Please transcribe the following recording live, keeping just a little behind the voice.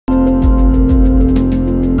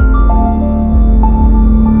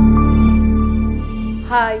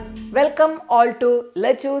Welcome all to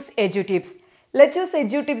Let's Choose EduTips. Let's Choose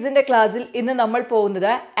EduTips in the class ഇന്ന് നമ്മൾ പോകുന്നത്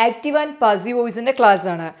active and passive വോയിസിന്റെ class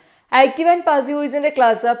ആണ്. Active and passive വോയിസിന്റെ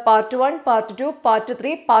class part 1, part 2, part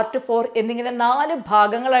 3, part 4 എന്നിങ്ങനെ 4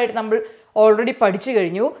 ഭാഗങ്ങളായിട്ട് നമ്മൾ already പഠിച്ചു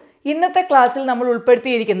കഴിഞ്ഞു. ഇന്നത്തെ ക്ലാസ്സിൽ നമ്മൾ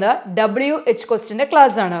ഉൾപ്പെടുത്തിയിരിക്കുന്നത് WH ക്വസ്റ്റ്യന്റെ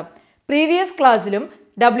ക്ലാസ് ആണ്. പ്രീവിയസ് ക്ലാസ്സിലും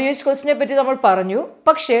WH ക്വസ്റ്റ്യനെ പറ്റി നമ്മൾ പറഞ്ഞു.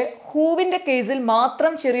 പക്ഷേ ഹൂവിന്റെ കേസിൽ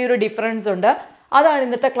മാത്രം ചെറിയൊരു ഡിഫറൻസ് ഉണ്ട്. അതാണ്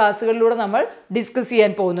ഇന്നത്തെ ക്ലാസ്സുകളിലൂടെ നമ്മൾ ഡിസ്കസ്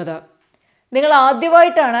ചെയ്യാൻ പോകുന്നത്. നിങ്ങൾ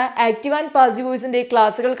ആദ്യമായിട്ടാണ് ആക്റ്റീവ് ആൻഡ് പാസീവ് വോയിസിന്റെ ഈ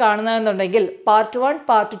ക്ലാസ്സുകൾ കാണുന്നതെന്നുണ്ടെങ്കിൽ പാർട്ട് 1,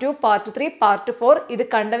 പാർട്ട് 2, പാർട്ട് 3, പാർട്ട് 4 ഇത്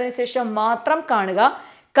കണ്ടതിന് ശേഷം മാത്രം കാണുക.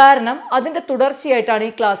 കാരണം അതിൻ്റെ തുടർച്ചയായിട്ടാണ്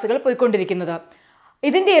ഈ ക്ലാസ്സുകൾ പോയിക്കൊണ്ടിരിക്കുന്നത്.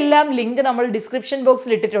 ഇതിൻ്റെ എല്ലാം ലിങ്ക് നമ്മൾ ഡിസ്ക്രിപ്ഷൻ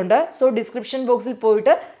ബോക്സിൽ ഇട്ടിട്ടുണ്ട്. സോ ഡിസ്ക്രിപ്ഷൻ ബോക്സിൽ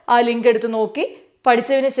പോയിട്ട് ആ ലിങ്ക് എടുത്ത് നോക്കി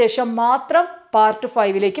പഠിച്ചതിന് ശേഷം മാത്രം പാർട്ട്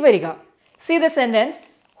 5ലേക്ക് വരിക. See the sentence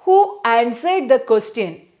who answered the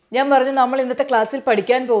question. ഞാൻ പറഞ്ഞു നമ്മൾ ഇന്നത്തെ ക്ലാസ്സിൽ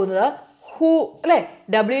പഠിക്കാൻ പോകുന്നത് ഹൂ അല്ലേ,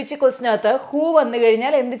 WH ക്വസ്റ്റിനകത്ത് ഹൂ വന്നു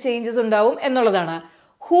കഴിഞ്ഞാൽ എന്ത് ചേഞ്ചസ് ഉണ്ടാവും എന്നുള്ളതാണ്.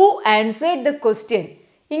 Who answered the question.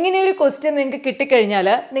 ഇങ്ങനെയൊരു ക്വസ്റ്റ്യൻ നിങ്ങൾക്ക് കിട്ടിക്കഴിഞ്ഞാൽ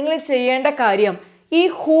നിങ്ങൾ ചെയ്യേണ്ട കാര്യം ഈ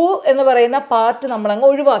ഹൂ എന്ന് പറയുന്ന പാർട്ട് നമ്മളങ്ങ്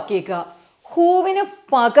ഒഴിവാക്കിയേക്കുക. ഹൂവിന്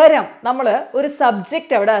പകരം നമ്മൾ ഒരു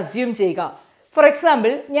സബ്ജക്റ്റ് അവിടെ അസ്യൂം ചെയ്യുക. ഫോർ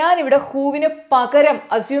എക്സാമ്പിൾ ഞാനിവിടെ ഹൂവിന് പകരം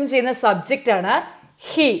അസ്യൂം ചെയ്യുന്ന സബ്ജക്റ്റ് ആണ്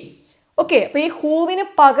ഹി. ഓക്കെ, അപ്പോൾ ഈ ഹൂവിന്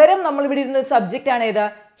പകരം നമ്മൾ ഇവിടെ ഇരുന്ന സബ്ജക്റ്റ് ആണ് ഏത്?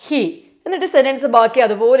 ഹി. എന്നിട്ട് സെന്റൻസ് ബാക്കി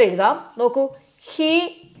അതുപോലെ എഴുതാം. നോക്കൂ, ഹി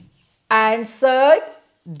ആൻസേർഡ്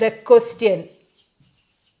ദ ക്വസ്റ്റ്യൻ.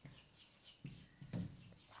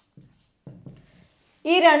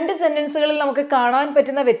 ഈ രണ്ട് സെന്റൻസുകളിൽ നമുക്ക് കാണാൻ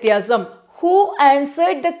പറ്റുന്ന വ്യത്യാസം, ഹു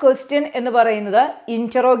ആൻസേർഡ് ദ ക്വസ്റ്റ്യൻ എന്ന് പറയുന്നത്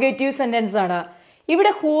ഇന്ററോഗേറ്റീവ് സെന്റൻസ് ആണ്.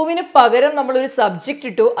 ഇവിടെ ഹൂവിന് പകരം നമ്മളൊരു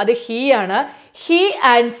സബ്ജക്റ്റ് ഇട്ടു, അത് ഹി ആണ്. ഹി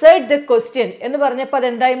ആൻസേർഡ് ദ ക്വസ്റ്റ്യൻ എന്ന് പറഞ്ഞപ്പോൾ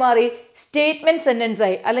അതെന്തായി മാറി? സ്റ്റേറ്റ്മെന്റ് സെന്റൻസ്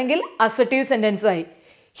ആയി, അല്ലെങ്കിൽ അസർട്ടീവ് സെന്റൻസ് ആയി.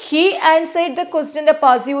 He answered the ക്വസ്റ്റ്യന്റെ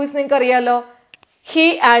passive voice നിങ്ങൾക്ക് അറിയാലോ. He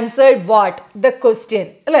answered what? The question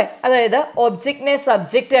അല്ലെ. അതായത് ഒബ്ജക്റ്റിനെ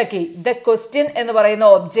സബ്ജക്റ്റ് ആക്കി. ദ ക്വസ്റ്റ്യൻ എന്ന് പറയുന്ന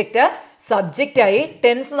ഒബ്ജക്റ്റ് സബ്ജക്റ്റ് ആയി.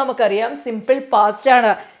 ടെൻസ് നമുക്കറിയാം സിമ്പിൾ പാസ്റ്റ്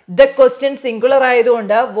ആണ്. ദ ക്വസ്റ്റ്യൻ സിംഗുലർ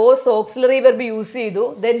ആയതുകൊണ്ട് വാസ് ഓക്സിലറി വെർബ് യൂസ് ചെയ്തു.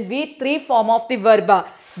 Then V3 form of the verb.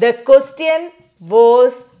 The question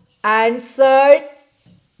was answered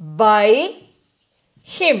by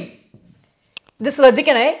him. ഇത്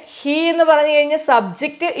ശ്രദ്ധിക്കണേ, ഹി എന്ന് പറഞ്ഞു കഴിഞ്ഞാൽ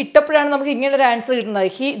സബ്ജക്റ്റ് ഇട്ടപ്പോഴാണ് നമുക്ക് ഇങ്ങനെ ഒരു ആൻസർ കിട്ടുന്നത്.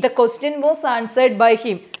 He the question was answered by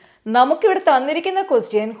him. നമുക്കിവിടെ തന്നിരിക്കുന്ന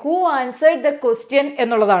question who answered the question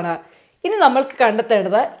എന്നുള്ളതാണ്. ഇനി നമ്മൾക്ക്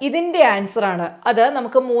കണ്ടെത്തേണ്ടത് ഇതിൻ്റെ ആൻസർ ആണ്. അത്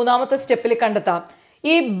നമുക്ക് മൂന്നാമത്തെ സ്റ്റെപ്പിൽ കണ്ടെത്താം.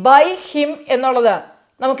 ഈ ബൈ ഹിം എന്നുള്ളത്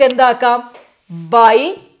നമുക്ക് എന്താക്കാം? By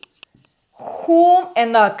whom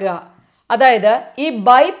എന്നാക്കുക. അതായത് ഈ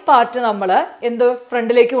ബൈ പാർട്ട് നമ്മൾ എന്തോ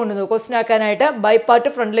ഫ്രണ്ടിലേക്ക് കൊണ്ടുവന്നു. ക്വസ്റ്റ്യൻ ആക്കാനായിട്ട് ബൈ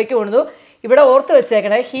പാർട്ട് ഫ്രണ്ടിലേക്ക് കൊണ്ടുവന്നു. ഇവിടെ ഓർത്ത്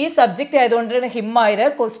വെച്ചേക്കണേ, ഹി സബ്ജക്റ്റ് ആയതുകൊണ്ടാണ് ഹിം ആയത്.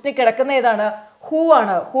 ക്വസ്റ്റ്യൻ കിടക്കുന്ന ഏതാണ്? ഹൂ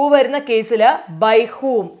ആണ്. ഹൂ വരുന്ന കേസിൽ ബൈ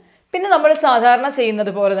ഹൂം. പിന്നെ നമ്മൾ സാധാരണ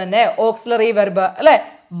ചെയ്യുന്നത് പോലെ തന്നെ ഓക്സിലറി വെർബ് അല്ലെ.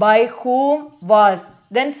 By whom was,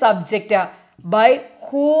 then subject. By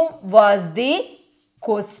whom was the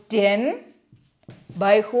question.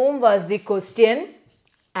 By whom was the question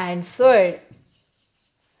answered.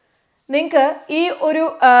 നിങ്ങൾക്ക് ഈ ഒരു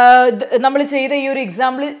നമ്മൾ ചെയ്ത ഈ ഒരു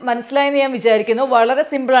എക്സാമ്പിൾ മനസ്സിലായെന്ന് ഞാൻ വിചാരിക്കുന്നു. വളരെ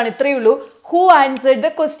സിമ്പിളാണ്, ഇത്രയേ ഉള്ളൂ. Who answered the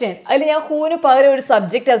question. അതിൽ ഞാൻ ഹൂവിന് പകരം ഒരു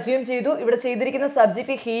സബ്ജക്റ്റ് അസ്യൂം ചെയ്തു. ഇവിടെ ചെയ്തിരിക്കുന്ന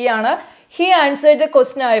സബ്ജക്റ്റ് ഹി ആണ്. ഹി ആൻസേർഡ് ദ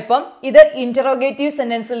ക്വസ്റ്റ്യൻ ആയപ്പം ഇത് ഇന്ററോഗേറ്റീവ്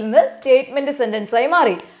സെന്റൻസിൽ നിന്ന് സ്റ്റേറ്റ്മെന്റ് സെന്റൻസ് ആയി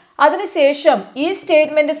മാറി. അതിനുശേഷം ഈ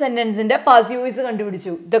സ്റ്റേറ്റ്മെന്റ് സെന്റൻസിന്റെ പാസീവ് വോയിസ്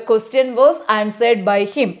കണ്ടുപിടിച്ചു. The question was answered by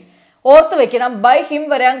him. ഓർത്ത് വെക്കണം, ബൈ ഹിം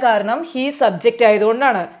വരാൻ കാരണം ഹി സബ്ജക്റ്റ്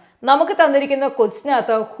ആയതുകൊണ്ടാണ്. നമുക്ക് തന്നിരിക്കുന്ന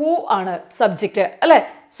ക്വസ്റ്റിനകത്ത് ഹൂ ആണ് സബ്ജക്റ്റ് അല്ലെ.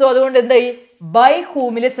 സോ അതുകൊണ്ട് എന്തായി? ബൈ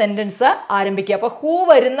ഹൂമിൽ സെന്റൻസ് ആരംഭിക്കുക. അപ്പൊ ഹൂ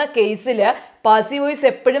വരുന്ന കേസിൽ പാസീവ് വോയിസ്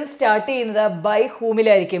എപ്പോഴും സ്റ്റാർട്ട് ചെയ്യുന്നത് by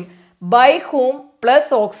ഹൂമിലായിരിക്കും. By whom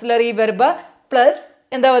plus auxiliary verb plus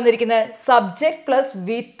എന്താ വന്നിരിക്കുന്നത്? സബ്ജക്ട് പ്ലസ്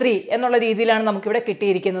V3 എന്നുള്ള രീതിയിലാണ് നമുക്കിവിടെ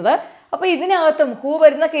കിട്ടിയിരിക്കുന്നത്. അപ്പൊ ഇതിനകത്തും ഹൂ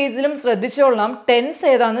വരുന്ന കേസിലും ശ്രദ്ധിച്ചോളണം, ടെൻസ്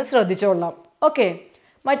ഏതാണെന്ന് ശ്രദ്ധിച്ചോളണം. ഓക്കെ,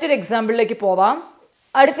 മറ്റൊരു എക്സാമ്പിളിലേക്ക് പോവാം.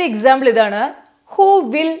 അടുത്ത എക്സാമ്പിൾ ഇതാണ്. Who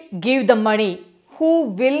will give the money. Who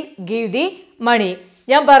will give the മണി.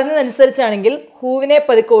 ഞാൻ പറഞ്ഞതനുസരിച്ചാണെങ്കിൽ ഹൂവിനെ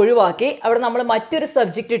പതുക്കെ ഒഴിവാക്കി അവിടെ നമ്മൾ മറ്റൊരു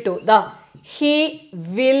സബ്ജക്റ്റ് ഇട്ടു. ദാ he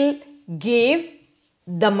will give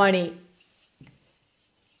the money.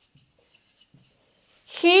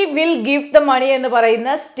 He will give the money എന്ന്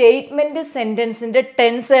പറയുന്ന സ്റ്റേറ്റ്മെന്റ് സെന്റൻസിന്റെ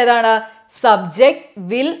ടെൻസ് ഏതാണ്? Subject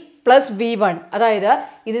will plus V1. അതായത്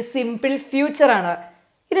ഇത് സിമ്പിൾ ഫ്യൂച്ചർ ആണ്.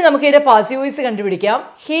 ഇനി നമുക്ക് ഇതിന്റെ പാസീവ് വോയിസ് കണ്ടുപിടിക്കാം.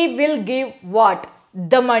 He will give what?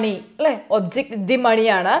 The money അല്ലെ. ഒബ്ജക്ട് ദി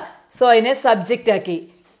മണിയാണ്. സോ അതിനെ സബ്ജക്റ്റ് ആക്കി.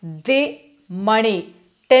 The money.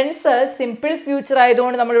 Tense simple future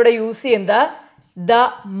ആയതുകൊണ്ട് നമ്മളിവിടെ യൂസ് ചെയ്യുന്നത് the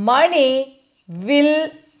money will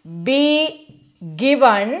be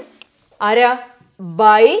given ആരാ?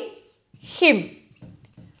 by him.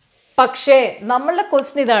 പക്ഷേ നമ്മളുടെ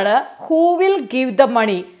ക്വസ്റ്റ്യൻ ഇതാണ്, who will give the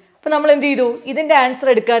money. അപ്പൊ നമ്മൾ എന്ത് ചെയ്തു, ഇതിന്റെ ആൻസർ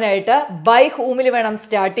എടുക്കാനായിട്ട് ബൈ ഹൂമിൽ വേണം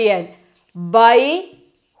സ്റ്റാർട്ട് ചെയ്യാൻ. ബൈ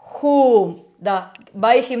ഹൂം,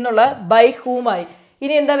 ബൈ ഹിം എന്നുള്ള ബൈ ഹൂമായി.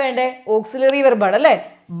 ഇനി എന്താ വേണ്ടേ, ഓക്സിലറി വെർബാണ് അല്ലേ.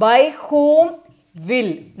 By whom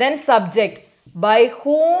will, then subject. By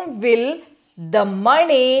whom will the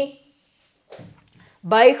money,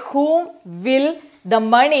 by whom will the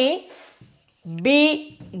money be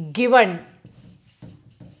given.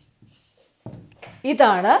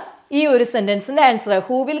 ഇതാണ് ഈ ഒരു സെന്റൻസിന്റെ answer.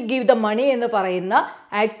 Who will give the money എന്ന് പറയുന്ന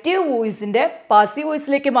ആക്റ്റീവ് വോയിസിന്റെ പാസീവ്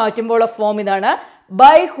വോയിസിലേക്ക് മാറ്റുമ്പോൾ ഫോം ഇതാണ്,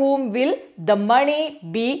 by whom will the money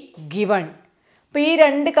be given. അപ്പൊ ഈ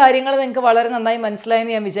രണ്ട് കാര്യങ്ങൾ നിങ്ങൾക്ക് വളരെ നന്നായി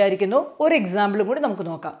മനസ്സിലായെന്ന് ഞാൻ വിചാരിക്കുന്നു. ഒരു എക്സാമ്പിളും കൂടി നമുക്ക്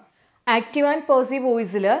നോക്കാം. Active and passive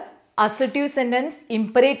വോയിസിൽ assertive sentence,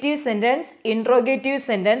 imperative sentence, interrogative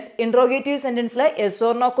sentence. Interrogative സെന്റൻസിൽ yes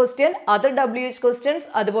or no question, other WH questions,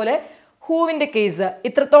 അതുപോലെ ഹൂവിന്റെ കേസ്.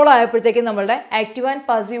 ഇത്രത്തോളം ആയപ്പോഴത്തേക്കും നമ്മളുടെ ആക്റ്റീവ് ആൻഡ്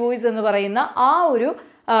പാസീവ് വോയിസ് എന്ന് പറയുന്ന ആ ഒരു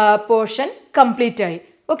പോർഷൻ കംപ്ലീറ്റ് ആയി.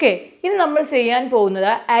 ഓക്കെ, ഇനി നമ്മൾ ചെയ്യാൻ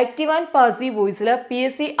പോകുന്നത് ആക്റ്റീവ് ആൻഡ് പാസീവ് വോയിസിൽ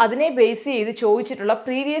PSC അതിനെ ബേസ് ചെയ്ത് ചോദിച്ചിട്ടുള്ള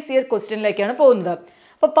പ്രീവിയസ് ഇയർ ക്വസ്റ്റ്യനിലേക്കാണ് പോകുന്നത്.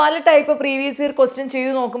 അപ്പോൾ പല ടൈപ്പ് പ്രീവിയസ് ഇയർ ക്വസ്റ്റ്യൻ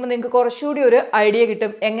ചെയ്ത് നോക്കുമ്പോൾ നിങ്ങൾക്ക് കുറച്ചുകൂടി ഒരു ഐഡിയ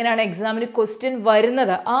കിട്ടും, എങ്ങനെയാണ് എക്സാമിന് ക്വസ്റ്റ്യൻ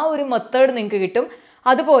വരുന്നത്, ആ ഒരു മെത്തേഡ് നിങ്ങൾക്ക് കിട്ടും.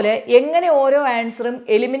 അതുപോലെ എങ്ങനെ ഓരോ ആൻസറും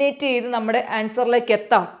എലിമിനേറ്റ് ചെയ്ത് നമ്മുടെ ആൻസറിലേക്ക്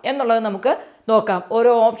എത്താം എന്നുള്ളത് നമുക്ക് നോക്കാം.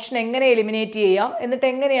 ഓരോ ഓപ്ഷൻ എങ്ങനെ എലിമിനേറ്റ് ചെയ്യാം, എന്നിട്ട്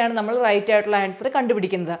എങ്ങനെയാണ് നമ്മൾ റൈറ്റ് ആയിട്ടുള്ള ആൻസർ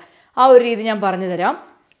കണ്ടുപിടിക്കുന്നത്, ആ ഒരു രീതി ഞാൻ പറഞ്ഞു തരാം.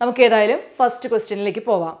 നമുക്ക് ഏതായാലും ഫസ്റ്റ് ക്വസ്റ്റ്യനിലേക്ക്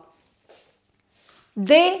പോവാം.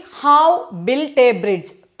 They have built A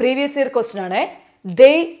bridge. Previous year question ആണ്.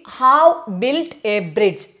 They have built A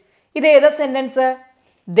bridge. ഇത് ഏതാ സെന്റൻസ്?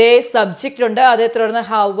 ദേ സബ്ജക്റ്റ് ഉണ്ട്, അതേ തുടർന്ന്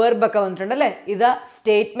ഹാവ് വെർബ് ഒക്കെ വന്നിട്ടുണ്ട് അല്ലേ. ഇത്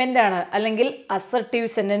സ്റ്റേറ്റ്മെന്റ് ആണ്, അല്ലെങ്കിൽ അസർട്ടീവ്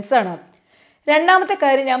സെന്റൻസ് ആണ്. രണ്ടാമത്തെ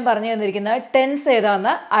കാര്യം ഞാൻ പറഞ്ഞു തന്നിരിക്കുന്നത് ടെൻസ്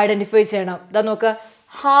ഏതാന്ന് ഐഡന്റിഫൈ ചെയ്യണം. ഇതാ നോക്കുക,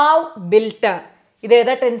 ഹാവ് ബിൽറ്റ്. ഇത്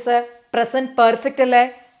ഏതാ ടെൻസ്? പ്രസന്റ് പെർഫെക്റ്റ് അല്ലേ.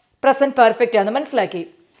 പ്രസന്റ് പെർഫെക്റ്റ് ആണ്, മനസ്സിലാക്കി.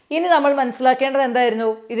 ഇനി നമ്മൾ മനസ്സിലാക്കേണ്ടത് എന്തായിരുന്നു?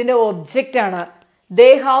 ഇതിന്റെ ഒബ്ജക്റ്റ് ആണ്. They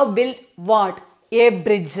have built what? A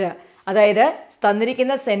bridge. അതായത്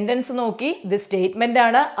തന്നിരിക്കുന്ന സെന്റൻസ് നോക്കി ഇത് സ്റ്റേറ്റ്മെന്റ്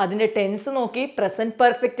ആണ്, അതിന്റെ ടെൻസ് നോക്കി പ്രസന്റ്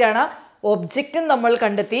പെർഫെക്റ്റ് ആണ്, ഒബ്ജക്റ്റും നമ്മൾ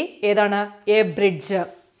കണ്ടെത്തി ഏതാണ്? A bridge.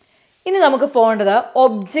 ഇനി നമുക്ക് പോകേണ്ടത്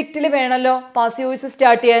ഒബ്ജക്റ്റിൽ വേണമല്ലോ പാസീവ് വോയിസ്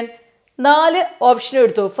സ്റ്റാർട്ട് ചെയ്യാൻ. 4 ഓപ്ഷൻ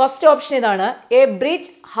എടുത്തു. ഫസ്റ്റ് ഓപ്ഷൻ ഇതാണ്, A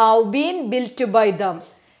bridge have been built by dum.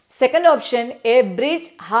 Second option, A bridge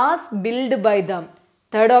has build by dum.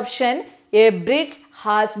 Third option, A bridge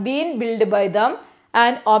has been build by dum.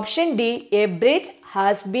 And option D, A bridge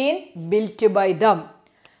has been built by dum.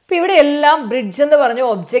 അപ്പോൾ ഇവിടെ എല്ലാം bridge എന്ന് പറഞ്ഞ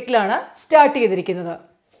ഒബ്ജക്റ്റിലാണ് start ചെയ്തിരിക്കുന്നത്.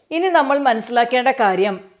 ഇനി നമ്മൾ മനസ്സിലാക്കേണ്ട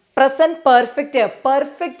കാര്യം പ്രസന്റ് പെർഫെക്റ്റ്,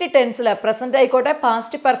 പെർഫെക്റ്റ് ടെൻസിൽ പ്രസന്റ് ആയിക്കോട്ടെ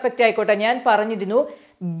പാസ്റ്റ് പെർഫെക്റ്റ് ആയിക്കോട്ടെ, ഞാൻ പറഞ്ഞിരുന്നു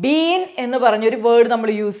ബീൻ എന്ന് പറഞ്ഞൊരു വേർഡ് നമ്മൾ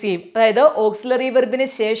യൂസ് ചെയ്യും. അതായത് ഓക്സിലറി വെർബിന്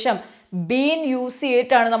ശേഷം ബീൻ യൂസ്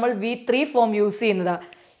ചെയ്തിട്ടാണ് നമ്മൾ V3 ഫോം യൂസ് ചെയ്യുന്നത്.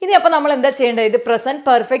 ഇനി അപ്പോൾ നമ്മൾ എന്താ ചെയ്യേണ്ടത്? ഇത് പ്രസന്റ്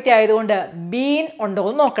പെർഫെക്റ്റ് ആയതുകൊണ്ട് ബീൻ ഉണ്ടോ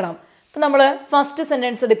എന്ന് നോക്കണം. അപ്പം നമ്മൾ ഫസ്റ്റ്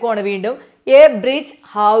സെന്റൻസ് എടുക്കുവാണ്. വീണ്ടും A bridge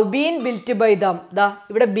have been built by dum. ദാ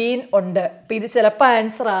ഇവിടെ ബീൻ ഉണ്ട്. അപ്പം ഇത് ചിലപ്പോൾ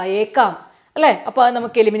ആൻസർ ആയേക്കാം അല്ലേ. അപ്പോൾ അത്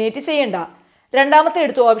നമുക്ക് എലിമിനേറ്റ് ചെയ്യണ്ട. രണ്ടാമത്തെ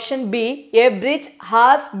എടുത്തു option B, A bridge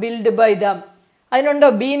has build by dum. അതിനുണ്ടോ?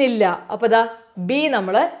 Been ഇല്ല. അപ്പോൾ ദാ ബി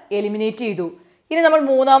നമ്മൾ എലിമിനേറ്റ് ചെയ്തു. ഇനി നമ്മൾ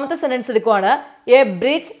മൂന്നാമത്തെ sentence എടുക്കുവാണ്, A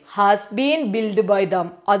bridge has been build by dum.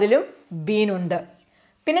 അതിലും ബീൻ ഉണ്ട്.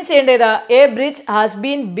 പിന്നെ ചെയ്യേണ്ടതാ, A bridge has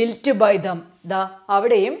been built by dum. ദാ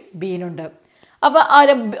അവിടെയും ബീൻ ഉണ്ട്. അപ്പോൾ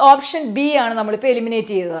ഓപ്ഷൻ ബി ആണ് നമ്മളിപ്പോൾ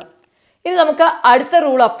എലിമിനേറ്റ് ചെയ്തത്. ഇനി നമുക്ക് അടുത്ത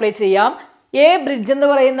റൂൾ അപ്ലൈ ചെയ്യാം. എ ബ്രിഡ്ജ് എന്ന്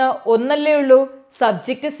പറയുന്ന ഒന്നല്ലേ ഉള്ളൂ.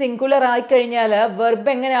 സബ്ജക്റ്റ് സിംഗുലർ ആയിക്കഴിഞ്ഞാൽ വെർബ്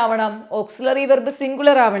എങ്ങനെ ആവണം? ഓക്സിലറി വെർബ്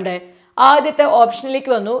സിംഗുലർ ആവണ്ടേ. ആദ്യത്തെ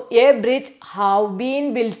ഓപ്ഷനിലേക്ക് വന്നു, A bridge have been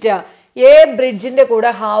built. A ബ്രിഡ്ജിന്റെ കൂടെ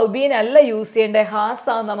ഹാവ് ബീൻ അല്ല യൂസ് ചെയ്യേണ്ടത്, ഹാസ്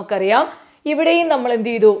ആണെന്ന് നമുക്കറിയാം. ഇവിടെയും നമ്മൾ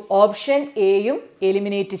എന്ത് ചെയ്തു? ഓപ്ഷൻ എയും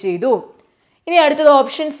എലിമിനേറ്റ് ചെയ്തു. ഇനി അടുത്തത്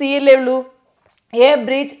ഓപ്ഷൻ സി അല്ലേ ഉള്ളൂ. A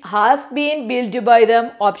bridge has been built by dum.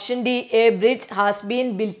 Option D, A bridge has been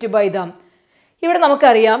built by dum. ഇവിടെ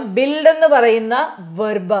നമുക്കറിയാം ബിൽഡ് എന്ന് പറയുന്ന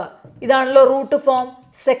വെർബ് ഇതാണല്ലോ റൂട്ട് ഫോം.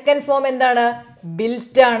 സെക്കൻഡ് ഫോം എന്താണ്?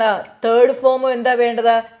 ബിൽറ്റ് ആണ്. തേർഡ് ഫോം എന്താ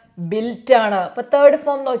വേണ്ടത്? ബിൽറ്റ് ആണ്. അപ്പൊ തേർഡ്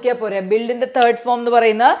ഫോം നോക്കിയാൽ പോരെ. ബിൽഡിന്റെ തേർഡ് ഫോം എന്ന്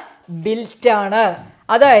പറയുന്ന ബിൽറ്റ് ആണ്.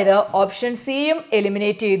 അതായത് ഓപ്ഷൻ സിയും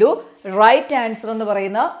എലിമിനേറ്റ് ചെയ്തു. റൈറ്റ് ആൻസർ എന്ന്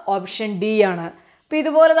പറയുന്ന ഓപ്ഷൻ ഡി ആണ്. അപ്പം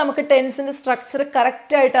ഇതുപോലെ നമുക്ക് ടെൻസിന്റെ സ്ട്രക്ചർ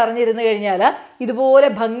കറക്റ്റ് ആയിട്ട് അറിഞ്ഞിരുന്നു കഴിഞ്ഞാൽ ഇതുപോലെ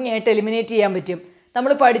ഭംഗിയായിട്ട് എലിമിനേറ്റ് ചെയ്യാൻ പറ്റും.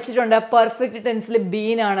 നമ്മൾ പഠിച്ചിട്ടുണ്ട് പെർഫെക്റ്റ് ടെൻസിൽ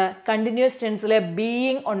ബീൻ ആണ്. കണ്ടിന്യൂസ് ടെൻസിൽ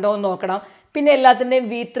ബീയിങ് ഉണ്ടോ എന്ന് നോക്കണം. പിന്നെ എല്ലാത്തിൻ്റെയും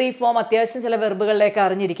V3 ഫോം അത്യാവശ്യം ചില വെർബുകളിലേക്ക്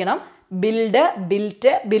അറിഞ്ഞിരിക്കണം. Build,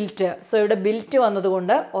 built, built. സോ ഇവിടെ ബിൽറ്റ്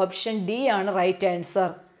വന്നതുകൊണ്ട് ഓപ്ഷൻ ഡി ആണ് റൈറ്റ് ആൻസർ.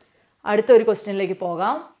 അടുത്ത ഒരു ക്വസ്റ്റ്യനിലേക്ക്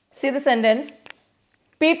പോകാം. See the sentence,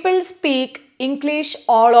 people speak English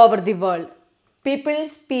all over the world. People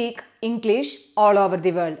speak English all over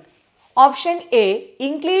the world. Option A,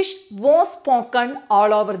 English was spoken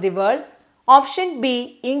all over the world. Option B,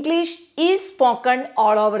 English is spoken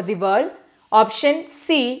all over the world. Option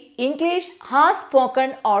C, English has spoken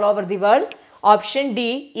all over the world. Option D,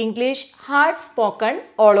 English had spoken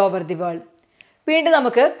all over the world. വീണ്ടും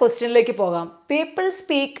നമുക്ക് ക്വസ്റ്റ്യനിലേക്ക് പോകാം. People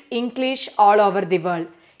speak English all over the world.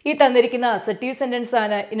 ഈ തന്നിരിക്കുന്ന assertive sentence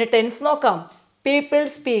ആണ്. ഇനി tense നോക്കാം. People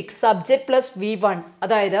speak subject plus V1,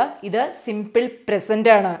 അതായത് ഇത് സിമ്പിൾ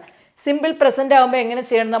പ്രസന്റ് ആണ്. സിമ്പിൾ പ്രസന്റ് ആകുമ്പോൾ എങ്ങനെ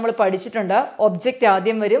ചെയ്യണം നമ്മൾ പഠിച്ചിട്ടുണ്ട്. ഒബ്ജക്റ്റ്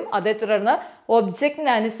ആദ്യം വരും, അതേ തുടർന്ന്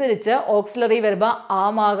ഒബ്ജക്റ്റിനനുസരിച്ച് ഓക്സിലറി വെർബ്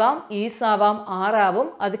ആമാകാം, ഈസ് ആവാം, ആറാവും.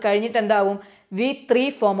 അത് കഴിഞ്ഞിട്ട് എന്താവും? V3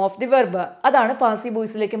 form of the verb. അതാണ് പാസീവ്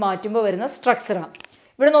വോയിസിലേക്ക് മാറ്റുമ്പോൾ വരുന്ന സ്ട്രക്ചറാണ്.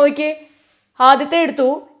 ഇവിടെ നോക്കിയേ, ആദ്യത്തെ എടുത്തു.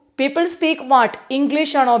 People speak what?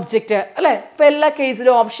 ഇംഗ്ലീഷ് ആണ് ഒബ്ജക്റ്റ് അല്ലേ? ഇപ്പം എല്ലാ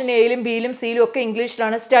കേസിലും ഓപ്ഷൻ എയിലും ബിയിലും സിയിലും ഒക്കെ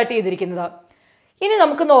ഇംഗ്ലീഷിലാണ് സ്റ്റാർട്ട് ചെയ്തിരിക്കുന്നത്. ഇനി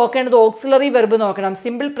നമുക്ക് നോക്കേണ്ടത് ഓക്സിലറി വെർബ് നോക്കണം.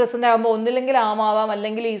 സിമ്പിൾ പ്രസന്റ് ആകുമ്പോൾ ഒന്നില്ലെങ്കിൽ ആമാവാം,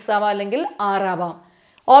 അല്ലെങ്കിൽ ഈസാവാം, അല്ലെങ്കിൽ ആറാവാം.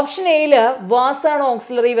 ഓപ്ഷൻ എയിൽ വാസ് ആണ്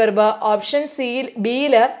ഓക്സിലറി വെർബ്. ഓപ്ഷൻ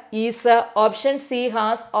ബിയിൽ is, option C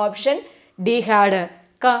has, option D had.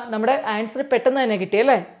 നമ്മുടെ ആൻസർ പെട്ടെന്ന് തന്നെ കിട്ടി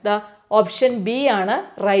അല്ലേ? ദാ ഓപ്ഷൻ ബി ആണ്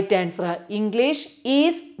right answer. English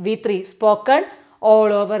is V3 spoken all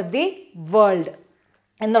over the world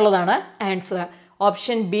എന്നുള്ളതാണ് answer.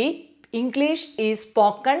 Option B, English is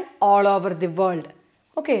spoken all over the world.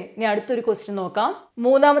 Okay, ഇനി അടുത്തൊരു ക്വസ്റ്റ്യൻ നോക്കാം.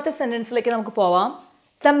 മൂന്നാമത്തെ സെന്റൻസിലേക്ക് നമുക്ക് പോവാം.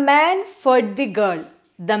 The man fed the girl.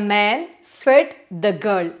 The man fed the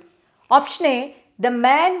girl. Option A, the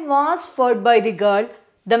man was fed by the girl.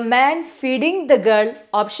 The man feeding the girl.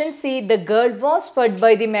 Option C, the girl was fed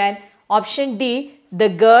by the man. Option D, the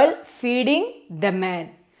girl feeding the man.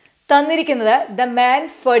 തന്നിരിക്കുന്നത് the man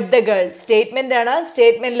fed the girl statement ആണ്.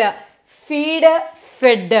 സ്റ്റേറ്റ്മെന്റിൽ feed,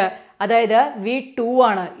 fed, അതായത് V2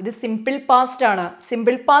 ആണ്. ഇത് simple past ആണ്.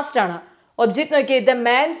 Simple past ആണ്. Object നോക്കിയേ, the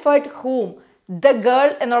man fed ഹൂം. The girl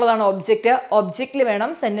എന്നുള്ളതാണ് object. ഒബ്ജക്റ്റിൽ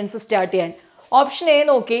വേണം സെന്റൻസ് സ്റ്റാർട്ട് ചെയ്യാൻ. ഓപ്ഷൻ എ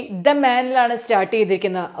നോക്കി, ദ മാനിലാണ് സ്റ്റാർട്ട്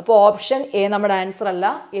ചെയ്തിരിക്കുന്നത്. അപ്പോൾ ഓപ്ഷൻ എ നമ്മുടെ ആൻസർ അല്ല,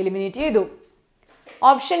 എലിമിനേറ്റ് ചെയ്തു.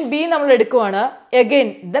 ഓപ്ഷൻ ബി നമ്മൾ എടുക്കുവാണ്. എഗെയിൻ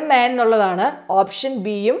ദ മാൻ എന്നുള്ളതാണ്. ഓപ്ഷൻ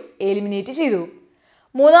ബിയും എലിമിനേറ്റ് ചെയ്തു.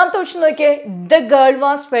 മൂന്നാമത്തെ ഓപ്ഷൻ നോക്കിയേ, the girl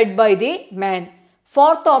was fed by the man.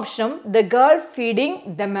 Fourth ഓപ്ഷനും the girl feeding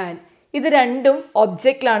the man. ഇത് രണ്ടും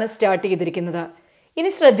ഒബ്ജക്റ്റിലാണ് സ്റ്റാർട്ട് ചെയ്തിരിക്കുന്നത്. ഇനി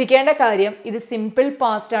ശ്രദ്ധിക്കേണ്ട കാര്യം, ഇത് സിമ്പിൾ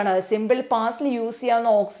പാസ്റ്റ് ആണ്. സിമ്പിൾ പാസ്റ്റിൽ യൂസ് ചെയ്യാവുന്ന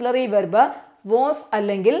ഓക്സിലറി വെർബ് വാസ്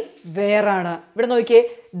അല്ലെങ്കിൽ വേർ ആണ്. ഇവിടെ നോക്കിയേ,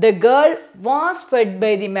 the girl was fed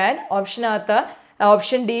by the man.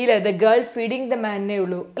 Option ഡിയിൽ ദ ഗേൾ ഫീഡിങ് ദ മാനേ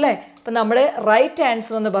ഉള്ളൂ അല്ലേ? അപ്പം നമ്മുടെ റൈറ്റ്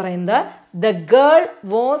ആൻസർ എന്ന് പറയുന്നത് the girl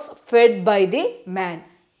was fed by the man.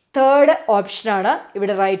 Third ഓപ്ഷനാണ്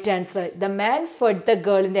ഇവിടെ right answer. The man fed the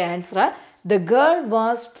ഗേളിൻ്റെ answer the girl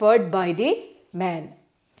was fed by the man.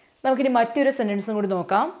 നമുക്കിനി മറ്റൊരു സെൻറ്റൻസും കൂടി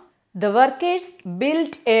നോക്കാം. The workers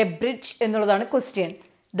build A bridge എന്നുള്ളതാണ് question.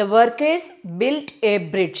 The workers build A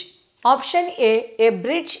bridge. Option A, A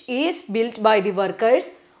bridge is build by the workers.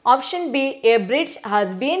 Option B, a bridge has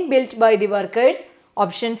been built by the workers.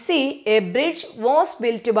 Option C, a bridge was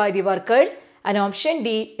built by the workers. And option D,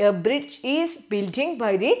 a bridge is building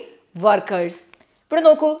by the workers. ഇവിടെ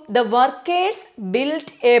നോക്കൂ, the workers built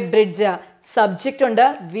a bridge. Subject ഉണ്ട്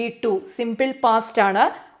V2, simple past ആണ്.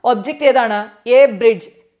 Object ഏതാണ്? A bridge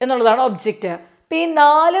എന്നുള്ളതാണ് object. അപ്പം ഈ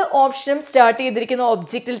 4 ഓപ്ഷനും start ചെയ്തിരിക്കുന്ന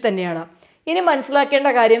ഒബ്ജക്റ്റിൽ തന്നെയാണ്. ഇനി മനസ്സിലാക്കേണ്ട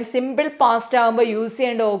കാര്യം, സിമ്പിൾ പാസ്റ്റ് ആകുമ്പോൾ യൂസ്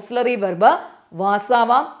ചെയ്യേണ്ട ഓക്സിലറി വെർബ്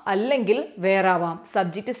വാസാവാം അല്ലെങ്കിൽ വേറാവാം.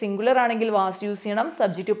 സബ്ജക്റ്റ് സിംഗുലർ ആണെങ്കിൽ വാസ് യൂസ് ചെയ്യണം,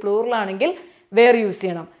 സബ്ജക്റ്റ് പ്ലൂറൽ ആണെങ്കിൽ വേർ യൂസ്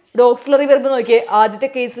ചെയ്യണം. ഇവിടെ ഓക്സിലറി വെർബ് നോക്കിയേ, ആദ്യത്തെ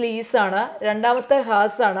കേസിൽ ഈസ് ആണ്, രണ്ടാമത്തെ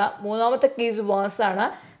ഹാസ് ആണ്, മൂന്നാമത്തെ കേസ് വാസ് ആണ്,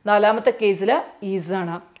 നാലാമത്തെ കേസിൽ ഈസ്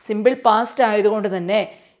ആണ്. സിമ്പിൾ പാസ്റ്റ് ആയതുകൊണ്ട് തന്നെ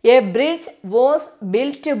A bridge was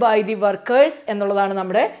built by the workers എന്നുള്ളതാണ്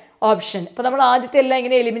നമ്മുടെ ഓപ്ഷൻ. അപ്പോൾ നമ്മൾ ആദ്യത്തെ എല്ലാം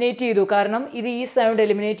ഇങ്ങനെ എലിമിനേറ്റ് ചെയ്തു, കാരണം ഇത് ഈസ് ആയതുകൊണ്ട്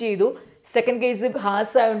എലിമിനേറ്റ് ചെയ്തു. സെക്കൻഡ് കേസ്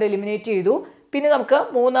ഹാസ് ആയതുകൊണ്ട് എലിമിനേറ്റ് ചെയ്തു. പിന്നെ നമുക്ക്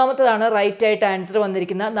മൂന്നാമത്തതാണ് റൈറ്റ് ആയിട്ട് ആൻസർ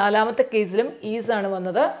വന്നിരിക്കുന്നത്. നാലാമത്തെ കേസിലും ഈസ് ആണ്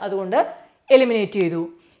വന്നത്, അതുകൊണ്ട് എലിമിനേറ്റ് ചെയ്തു.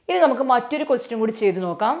 ഇനി നമുക്ക് മറ്റൊരു ക്വസ്റ്റ്യൻ കൂടി ചെയ്ത്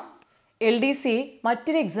നോക്കാം. LDC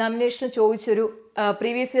മറ്റൊരു എക്സാമിനേഷന് ചോദിച്ചൊരു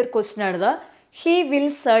പ്രീവിയസ് ഇയർ ക്വസ്റ്റ്യൻ ആണിത്. He will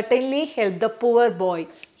certainly help the poor boy.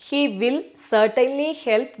 He will certainly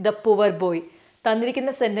help the poor boy.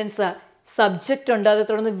 തന്നിരിക്കുന്ന സെൻറ്റൻസ് സബ്ജക്റ്റ് ഉണ്ട്, അത്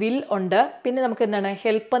തുടർന്ന് വിൽ ഉണ്ട്, പിന്നെ നമുക്ക് എന്താണ്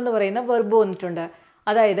ഹെൽപ്പ് എന്ന് പറയുന്ന വെർബ് വന്നിട്ടുണ്ട്.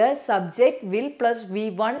 അതായത് സബ്ജക്റ്റ് വിൽ പ്ലസ്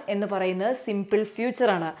V1 എന്ന് പറയുന്നത് സിമ്പിൾ ഫ്യൂച്ചർ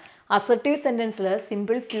ആണ്. അസർട്ടീവ് സെൻറ്റൻസിൽ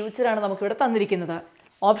സിമ്പിൾ ഫ്യൂച്ചർ ആണ് നമുക്കിവിടെ തന്നിരിക്കുന്നത്.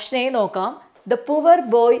 ഓപ്ഷൻ എ നോക്കാം. The poor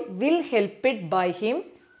boy will help it by him.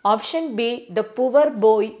 Option B, the poor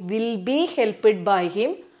boy will be helped by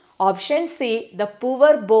him. Option C, the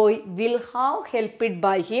poor boy will have helped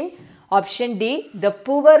by him. Option D, the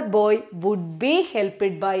poor boy would be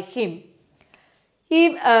helped by him. ഈ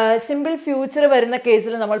simple future വരുന്ന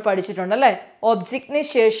കേസിൽ നമ്മൾ പഠിച്ചിട്ടുണ്ട് അല്ലേ? ഒബ്ജക്റ്റിന്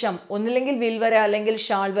ശേഷം ഒന്നില്ലെങ്കിൽ will വരാം അല്ലെങ്കിൽ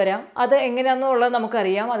ഷാൾ വരാം. അത് എങ്ങനെയാണെന്നുള്ളത്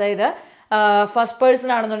നമുക്കറിയാം. അതായത് ഫസ്റ്റ് പേഴ്സൺ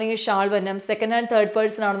ആണെന്നുണ്ടെങ്കിൽ ഷാൾ വരണം, സെക്കൻഡ് ആൻഡ് തേർഡ്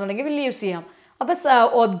പേഴ്സൺ ആണെന്നുണ്ടെങ്കിൽ വിൽ യൂസ് ചെയ്യാം. അപ്പോൾ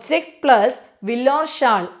object plus will or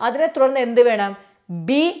shall, അതിനെ തുടർന്ന് എന്ത് വേണം?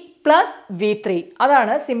 B plus V3.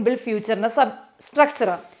 അതാണ് സിമ്പിൾ ഫ്യൂച്ചറിൻ്റെ സ്ട്രക്ചർ.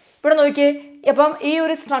 ഇവിടെ നോക്കിയേ, അപ്പം ഈ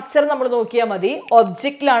ഒരു സ്ട്രക്ചർ നമ്മൾ നോക്കിയാൽ മതി.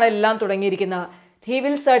 ഒബ്ജക്റ്റിലാണ് എല്ലാം തുടങ്ങിയിരിക്കുന്നത്. He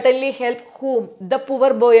will certainly help ഹൂം, the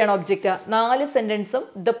poor boy ആണ് ഒബ്ജക്റ്റ്. 4 സെന്റൻസും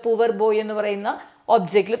ദ പുവർ ബോയ് എന്ന് പറയുന്ന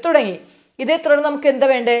ഒബ്ജക്റ്റിൽ തുടങ്ങി. ഇതേ തുടർന്ന് നമുക്ക് എന്താ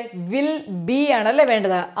വേണ്ടേ? വിൽ ബി ആണല്ലേ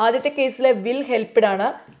വേണ്ടത്. ആദ്യത്തെ കേസിലെ വിൽ ഹെൽപ്ഡ് ആണ്,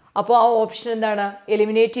 അപ്പോൾ ആ ഓപ്ഷൻ എന്താണ്?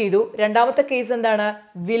 എലിമിനേറ്റ് ചെയ്തു. രണ്ടാമത്തെ കേസ് എന്താണ്?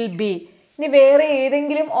 Will be. ഇനി വേറെ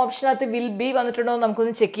ഏതെങ്കിലും ഓപ്ഷനകത്ത് വിൽ ബി വന്നിട്ടുണ്ടോ എന്ന്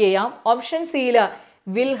നമുക്കൊന്ന് ചെക്ക് ചെയ്യാം. ഓപ്ഷൻ സിയില്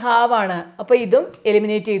വിൽ ഹാവ് ആണ്, അപ്പോൾ ഇതും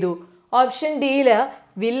എലിമിനേറ്റ് ചെയ്തു. ഓപ്ഷൻ ഡിയില്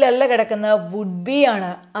വിൽ അല്ല കിടക്കുന്ന വുഡ് ബി ആണ്,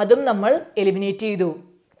 അതും നമ്മൾ എലിമിനേറ്റ് ചെയ്തു.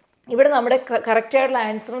 ഇവിടെ നമ്മുടെ കറക്റ്റ് ആയിട്ടുള്ള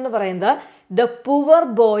ആൻസർ എന്ന് പറയുന്നത് the poor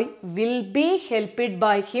boy will be helped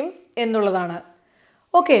by him എന്നുള്ളതാണ്.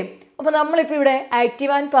 ഓക്കെ, അപ്പോൾ നമ്മളിപ്പോൾ ഇവിടെ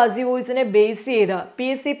ആക്റ്റീവ് ആൻഡ് പാസീവ് വോയിസിനെ ബേസ് ചെയ്ത്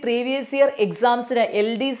PSC പ്രീവിയസ് ഇയർ എക്സാംസിന്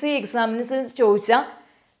LDC എക്സാമിന് ചോദിച്ച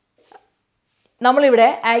നമ്മളിവിടെ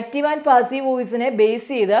ആക്റ്റീവ് ആൻഡ് പാസീവ് വോയിസിനെ ബേസ്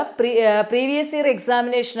ചെയ്ത് പ്രീവിയസ് ഇയർ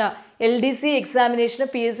എക്സാമിനേഷന് LDC എക്സാമിനേഷന്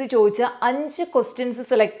PSC ചോദിച്ച 5 ക്വസ്റ്റ്യൻസ്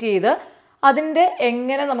സെലക്ട് ചെയ്ത് അതിൻ്റെ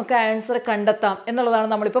എങ്ങനെ നമുക്ക് ആൻസർ കണ്ടെത്താം എന്നുള്ളതാണ്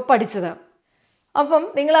നമ്മളിപ്പോൾ പഠിച്ചത്. അപ്പം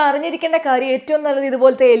നിങ്ങൾ അറിഞ്ഞിരിക്കേണ്ട കാര്യം ഏറ്റവും നല്ലത്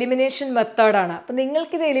ഇതുപോലത്തെ എലിമിനേഷൻ മെത്തേഡാണ്. അപ്പം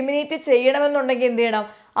നിങ്ങൾക്കിത് എലിമിനേറ്റ് ചെയ്യണമെന്നുണ്ടെങ്കിൽ എന്ത് ചെയ്യണം?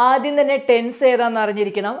 ആദ്യം തന്നെ ടെൻസ് ഏതാണെന്ന്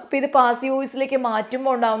അറിഞ്ഞിരിക്കണം. അപ്പോൾ ഇത് പാസീവ് വോയിസിലേക്ക്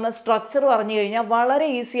മാറ്റുമ്പോൾ ഉണ്ടാകുന്ന സ്ട്രക്ചർ പറഞ്ഞു കഴിഞ്ഞാൽ വളരെ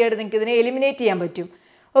ഈസി ആയിട്ട് നിങ്ങൾക്ക് ഇതിനെ എലിമിനേറ്റ് ചെയ്യാൻ പറ്റും.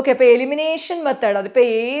 ഓക്കെ, അപ്പോൾ എലിമിനേഷൻ മെത്തേഡ്, അതിപ്പോൾ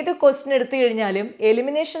ഏത് ക്വസ്റ്റ്യൻ എടുത്തു കഴിഞ്ഞാലും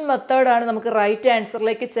എലിമിനേഷൻ മെത്തേഡാണ് നമുക്ക് റൈറ്റ്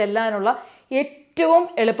ആൻസറിലേക്ക് ചെല്ലാനുള്ള ഏറ്റവും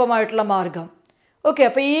എളുപ്പമായിട്ടുള്ള മാർഗം. ഓക്കെ,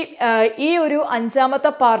 അപ്പോൾ ഈ ഒരു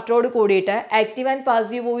 5ാമത്തെ പാർട്ടോട് കൂടിയിട്ട് ആക്റ്റീവ് ആൻഡ്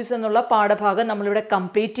പാസീവ് വോയിസ് എന്നുള്ള പാഠഭാഗം നമ്മളിവിടെ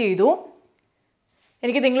കംപ്ലീറ്റ് ചെയ്തു.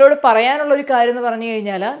 എനിക്ക് നിങ്ങളോട് പറയാനുള്ള ഒരു കാര്യം എന്ന് പറഞ്ഞു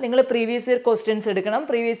കഴിഞ്ഞാൽ, നിങ്ങൾ പ്രീവിയസ് ഇയർ ക്വസ്റ്റ്യൻസ് എടുക്കണം.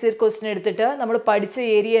 പ്രീവിയസ് ഇയർ ക്വസ്റ്റ്യൻ എടുത്തിട്ട് നമ്മൾ പഠിച്ച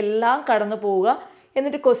ഏരിയ എല്ലാം കടന്നു പോവുക.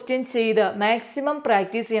 എന്നിട്ട് ക്വസ്റ്റ്യൻ ചെയ്ത് മാക്സിമം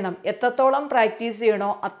പ്രാക്ടീസ് ചെയ്യണം. എത്രത്തോളം പ്രാക്ടീസ്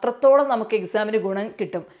ചെയ്യണോ അത്രത്തോളം നമുക്ക് എക്സാമിന് ഗുണം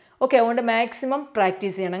കിട്ടും. ഓക്കെ, അതുകൊണ്ട് മാക്സിമം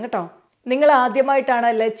പ്രാക്ടീസ് ചെയ്യണം കേട്ടോ. നിങ്ങൾ ആദ്യമായിട്ടാണ്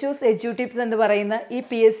ലെറ്റ്സ് ചൂസ് എഡ്യൂ ടിപ്സ് എന്ന് പറയുന്ന ഈ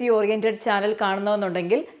PSC ഓറിയൻറ്റഡ് ചാനൽ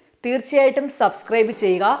കാണുന്നതെന്നുണ്ടെങ്കിൽ തീർച്ചയായിട്ടും സബ്സ്ക്രൈബ്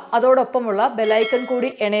ചെയ്യുക. അതോടൊപ്പമുള്ള ബെലൈക്കൺ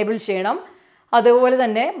കൂടി എനേബിൾ ചെയ്യണം. അതുപോലെ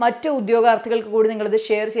തന്നെ മറ്റു ഉദ്യോഗാർത്ഥികൾക്ക് കൂടി നിങ്ങളിത്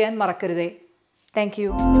ഷെയർ ചെയ്യാൻ മറക്കരുതേ. താങ്ക്